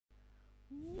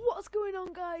going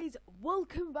on, guys?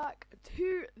 Welcome back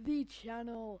to the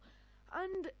channel,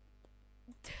 and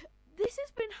this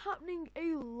has been happening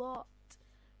a lot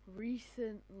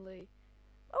recently.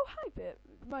 Oh, hi Pip,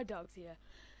 my dog's here.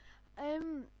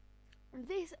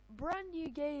 This brand new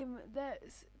game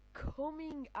that's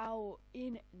coming out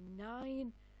in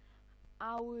 9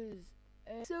 hours.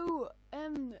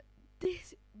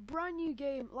 This brand new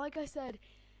game, like I said,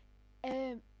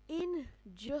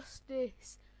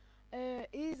 Injustice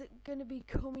is gonna be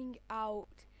coming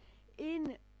out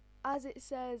in, as it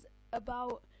says,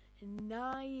 about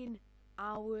 9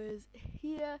 hours.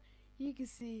 Here you can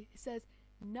see it says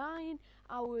 9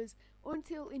 hours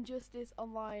until Injustice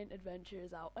Online Adventure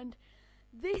is out, and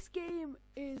this game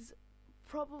is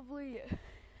probably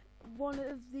one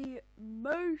of the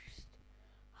most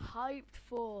hyped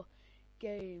for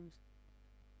games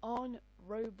on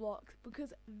Roblox,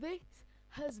 because this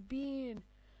has been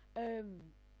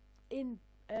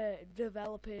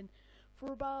developing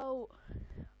for about,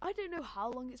 I don't know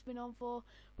how long it's been on for,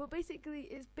 but basically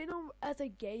it's been on as a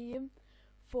game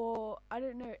for, I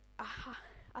don't know,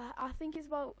 I think it's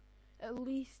about at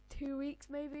least 2 weeks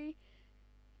maybe.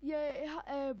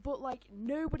 Yeah, but like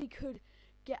nobody could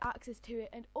get access to it,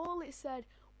 and all it said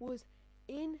was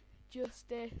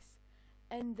Injustice,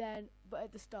 and then but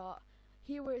at the start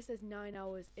here where it says 9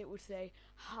 hours, it would say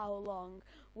how long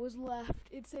was left.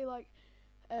 It'd say like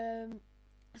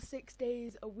 6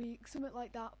 days, a week, something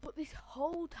like that. But this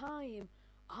whole time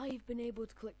I've been able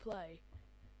to click play.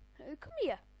 Come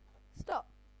here, stop,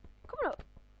 come up,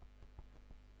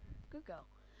 good girl.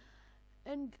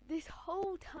 And this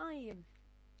whole time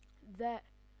that,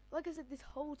 like I said, this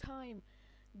whole time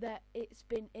that it's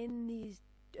been in these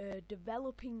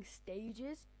developing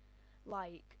stages,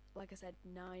 like I said,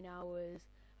 9 hours,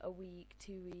 a week,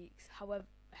 2 weeks,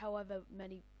 however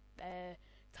many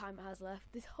time it has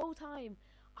left, this whole time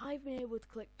I've been able to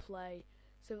click play.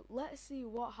 So let's see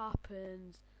what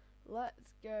happens.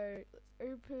 Let's go, let's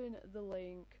open the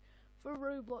link for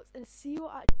Roblox and see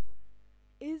what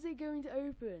is it going to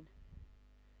open,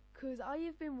 because I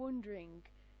have been wondering.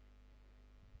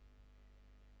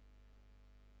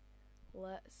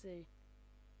 Let's see.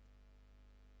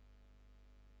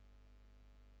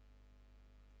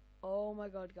 Oh my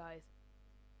god, guys.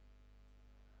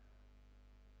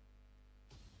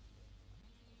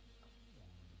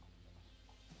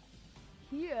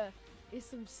 Here is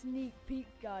some sneak peek,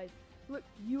 guys. Look,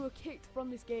 you were kicked from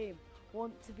this game.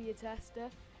 Want to be a tester?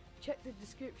 Check the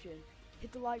description.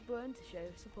 Hit the like button to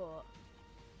show support.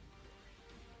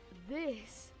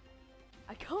 This,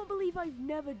 I can't believe I've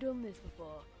never done this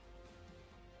before.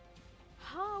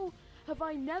 How have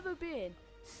I never been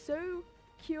so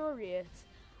curious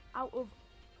out of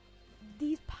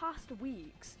these past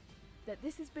weeks that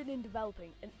this has been in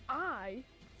developing, and I,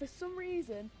 for some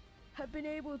reason, have been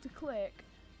able to click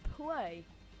play?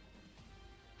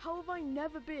 How have I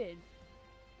never been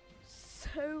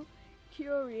so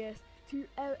curious to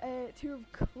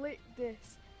have clicked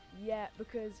this yet?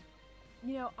 Because,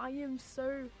 you know, I am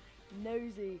so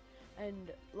nosy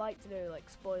and like to know like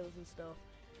spoilers and stuff.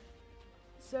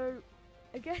 So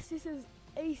I guess this is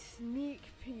a sneak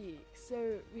peek.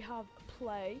 So we have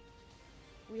play,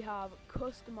 we have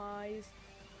customize,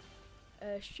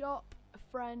 shop,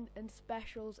 friend, and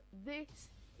specials. This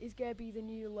is gonna be the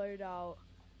new loadout.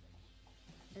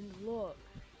 And look,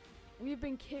 we've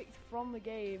been kicked from the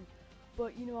game,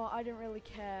 but you know what, I don't really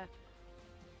care.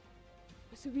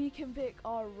 So we can pick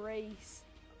our race: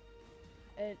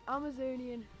 an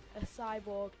Amazonian, a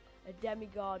cyborg, a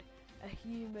demigod, a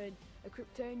human, a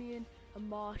Kryptonian, a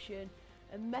Martian,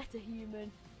 a metahuman,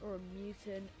 or a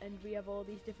mutant. And we have all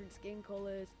these different skin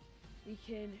colors. We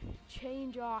can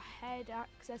change our head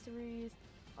accessories,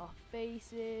 our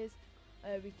faces,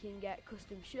 we can get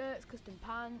custom shirts, custom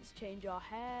pants, change our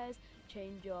hairs,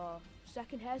 change our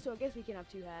second hair, so I guess we can have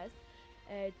 2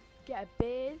 hairs, get a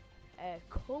beard,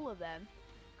 colour them,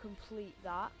 complete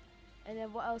that. And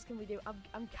then what else can we do?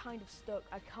 I'm kind of stuck,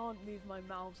 I can't move my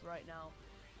mouse right now.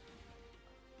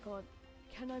 Come on,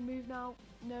 can I move now?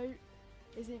 No,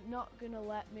 is it not gonna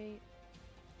let me?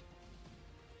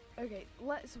 Okay,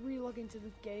 let's re-log into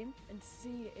this game and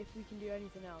see if we can do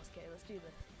anything else. Okay, let's do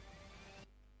this.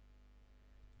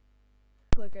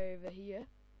 Click over here.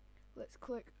 Let's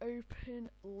click open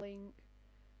link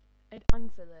and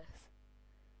answer this.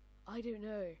 I don't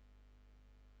know.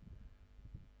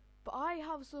 But I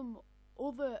have some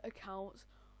other accounts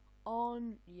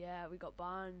on. Yeah, we got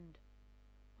banned.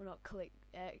 We're not clicked.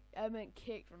 I meant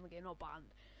kicked from the game, not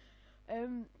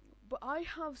banned. But I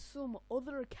have some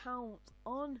other accounts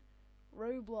on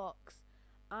Roblox,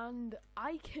 and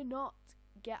I cannot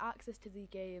get access to these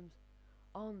games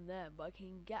on them, but I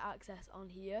can get access on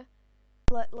here.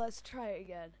 Let's try it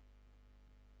again.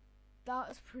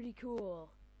 That's pretty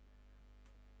cool.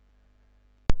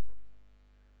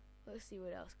 Let's see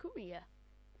what else. Come here.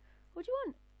 What do you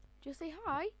want? Just say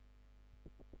hi.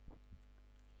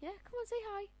 Yeah, come on, say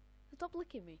hi. Stop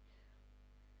licking me.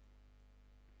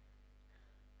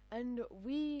 And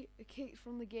we kicked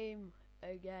from the game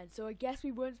again. So I guess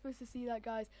we weren't supposed to see that,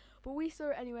 guys, but we saw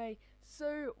it anyway.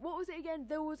 So what was it again?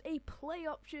 There was a play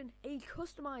option, a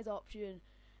customize option,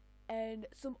 and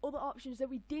some other options that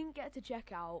we didn't get to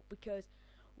check out because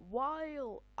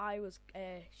while I was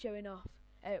showing off,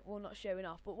 well, not showing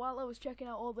off, but while I was checking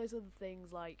out all those other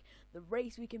things like the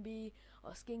race we can be,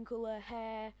 our skin color,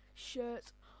 hair,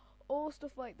 shirts, all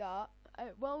stuff like that,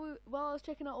 while I was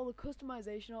checking out all the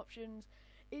customization options,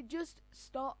 it just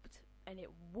stopped and it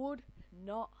would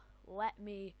not let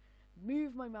me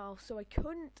move my mouse, so I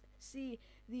couldn't see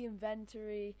the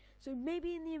inventory. So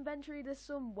maybe in the inventory there's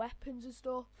some weapons and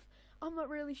stuff, I'm not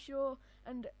really sure,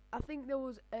 and I think there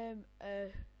was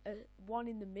one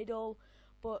in the middle,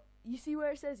 but you see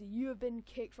where it says you have been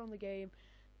kicked from the game.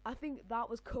 I think that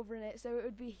was covering it, so it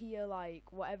would be here,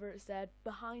 like whatever it said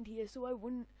behind here, so I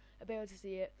wouldn't be able to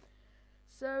see it.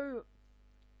 So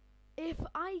if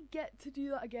I get to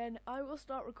do that again, I will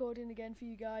start recording again for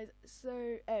you guys.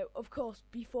 So of course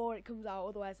before it comes out,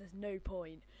 otherwise there's no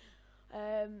point.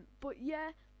 But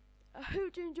yeah, I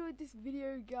hope you enjoyed this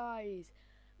video, guys.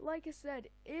 Like I said,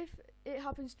 if it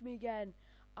happens to me again,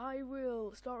 I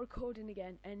will start recording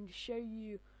again and show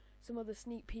you some of the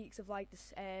sneak peeks of like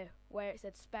this where it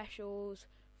said specials,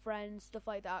 friends, stuff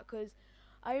like that, because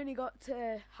I only got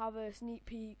to have a sneak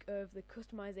peek of the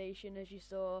customization, as you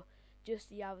saw, just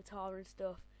the avatar and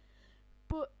stuff.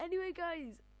 But anyway,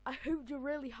 guys, I hope you're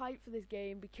really hyped for this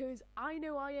game, because I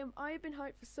know I am. I have been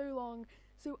hyped for so long.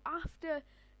 So after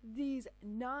these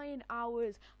 9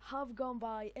 hours have gone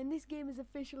by and this game is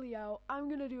officially out, I'm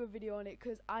gonna do a video on it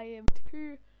because I am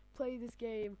to play this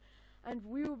game, and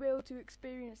we will be able to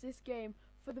experience this game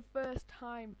for the first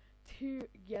time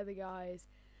together, guys.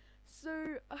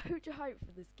 So I hope you're hyped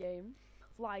for this game.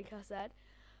 Like I said,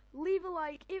 leave a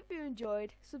like if you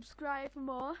enjoyed, subscribe for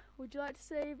more. Would you like to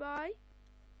say bye?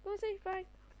 Go on, say bye.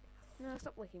 No,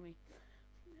 stop licking me.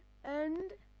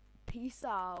 And peace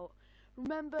out.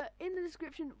 Remember, in the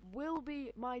description will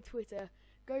be my Twitter.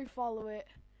 Go follow it.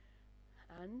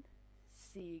 And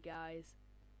see you guys.